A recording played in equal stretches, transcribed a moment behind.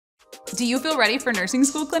Do you feel ready for nursing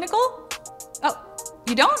school clinical? Oh,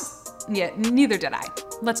 you don't? Yeah, neither did I.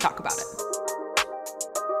 Let's talk about it.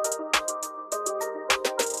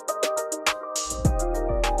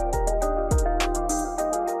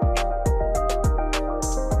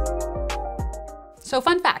 So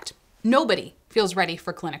fun fact, nobody feels ready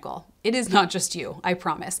for clinical. It is not just you, I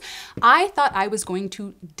promise. I thought I was going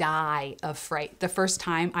to die of fright the first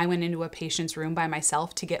time I went into a patient's room by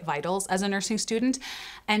myself to get vitals as a nursing student.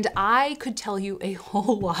 And I could tell you a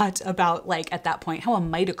whole lot about, like, at that point, how a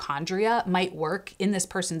mitochondria might work in this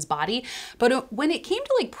person's body. But when it came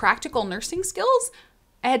to like practical nursing skills,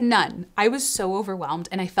 I had none. I was so overwhelmed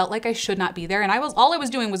and I felt like I should not be there. And all I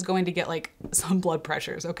was doing was going to get like some blood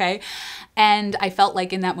pressures, okay? And I felt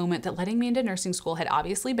like in that moment that letting me into nursing school had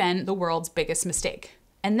obviously been the world's biggest mistake.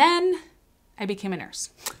 And then I became a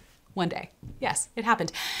nurse one day. Yes, it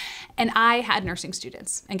happened. And I had nursing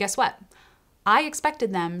students. And guess what? I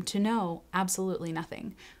expected them to know absolutely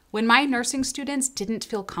nothing. When my nursing students didn't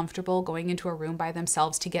feel comfortable going into a room by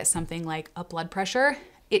themselves to get something like a blood pressure,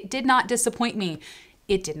 it did not disappoint me.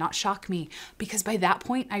 It did not shock me, because by that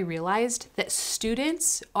point I realized that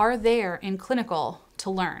students are there in clinical to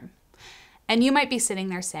learn. And you might be sitting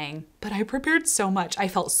there saying, but I prepared so much. I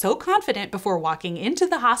felt so confident before walking into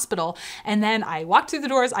the hospital, and then I walked through the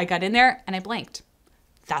doors, I got in there, and I blanked.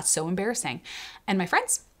 That's so embarrassing. And my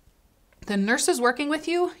friends, the nurses working with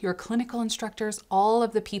you, your clinical instructors, all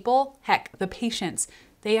of the people, heck, the patients,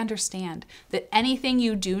 they understand that anything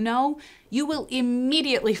you do know, you will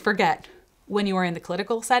immediately forget when you are in the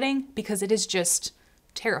clinical setting, because it is just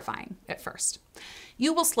terrifying at first.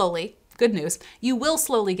 You will slowly, good news, you will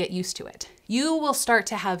slowly get used to it. You will start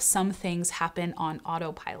to have some things happen on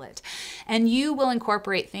autopilot, and you will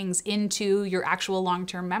incorporate things into your actual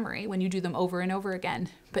long-term memory when you do them over and over again.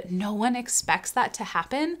 But no one expects that to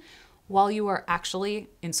happen while you are actually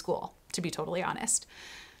in school, to be totally honest.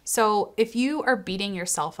 So if you are beating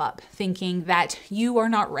yourself up thinking that you are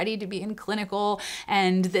not ready to be in clinical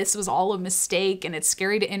and this was all a mistake and it's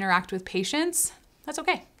scary to interact with patients, that's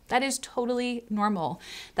okay. That is totally normal.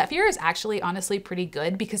 That fear is actually honestly pretty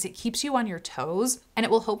good because it keeps you on your toes, and it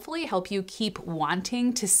will hopefully help you keep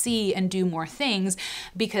wanting to see and do more things,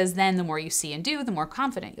 because then the more you see and do, the more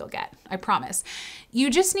confident you'll get. I promise. You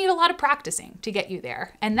just need a lot of practicing to get you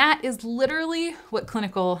there. And that is literally what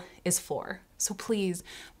clinical is for. So please,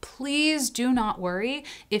 please do not worry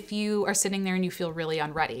if you are sitting there and you feel really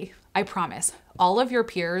unready. I promise. All of your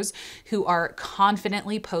peers who are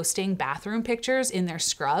confidently posting bathroom pictures in their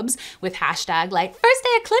scrubs with hashtag like first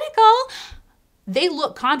day of clinical, they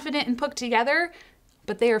look confident and put together,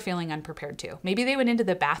 but they are feeling unprepared too. Maybe they went into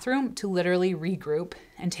the bathroom to literally regroup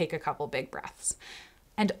and take a couple big breaths.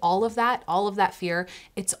 And all of that fear,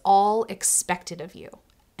 it's all expected of you.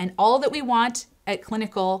 And all that we want at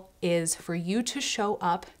clinical is for you to show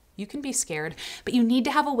up. You can be scared, but you need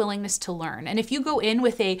to have a willingness to learn. And if you go in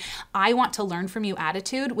with a I want to learn from you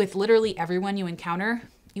attitude with literally everyone you encounter,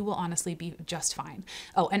 you will honestly be just fine.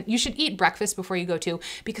 Oh, and you should eat breakfast before you go too,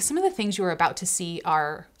 because some of the things you are about to see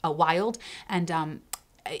are wild, and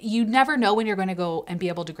you never know when you're going to go and be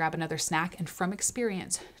able to grab another snack. And from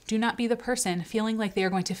experience, do not be the person feeling like they are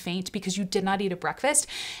going to faint because you did not eat a breakfast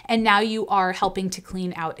and now you are helping to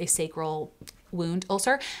clean out a sacral wound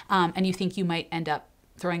ulcer, and you think you might end up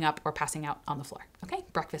throwing up or passing out on the floor. Okay,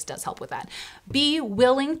 breakfast does help with that. Be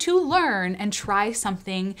willing to learn and try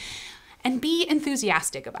something and be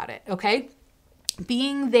enthusiastic about it, okay?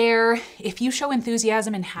 Being there, if you show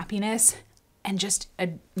enthusiasm and happiness and just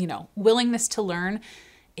a willingness to learn,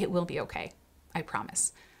 it will be okay, I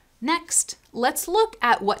promise. Next, let's look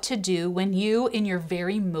at what to do when you, in your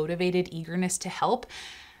very motivated eagerness to help,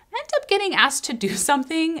 end up getting asked to do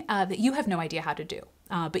something that you have no idea how to do.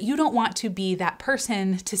 But you don't want to be that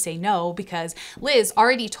person to say no because Liz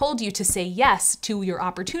already told you to say yes to your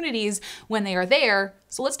opportunities when they are there.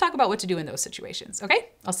 So let's talk about what to do in those situations, okay?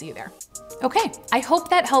 I'll see you there. Okay, I hope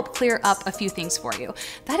that helped clear up a few things for you.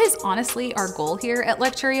 That is honestly our goal here at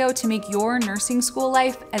Lecturio, to make your nursing school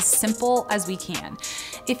life as simple as we can.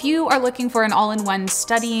 If you are looking for an all-in-one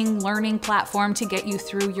studying, learning platform to get you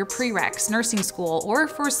through your prereqs, nursing school, or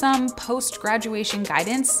for some post-graduation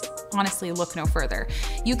guidance, honestly, look no further.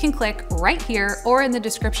 You can click right here or in the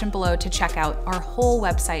description below to check out our whole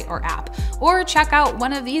website or app, or check out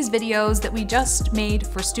one of these videos that we just made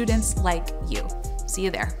for students like you. See you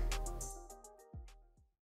there.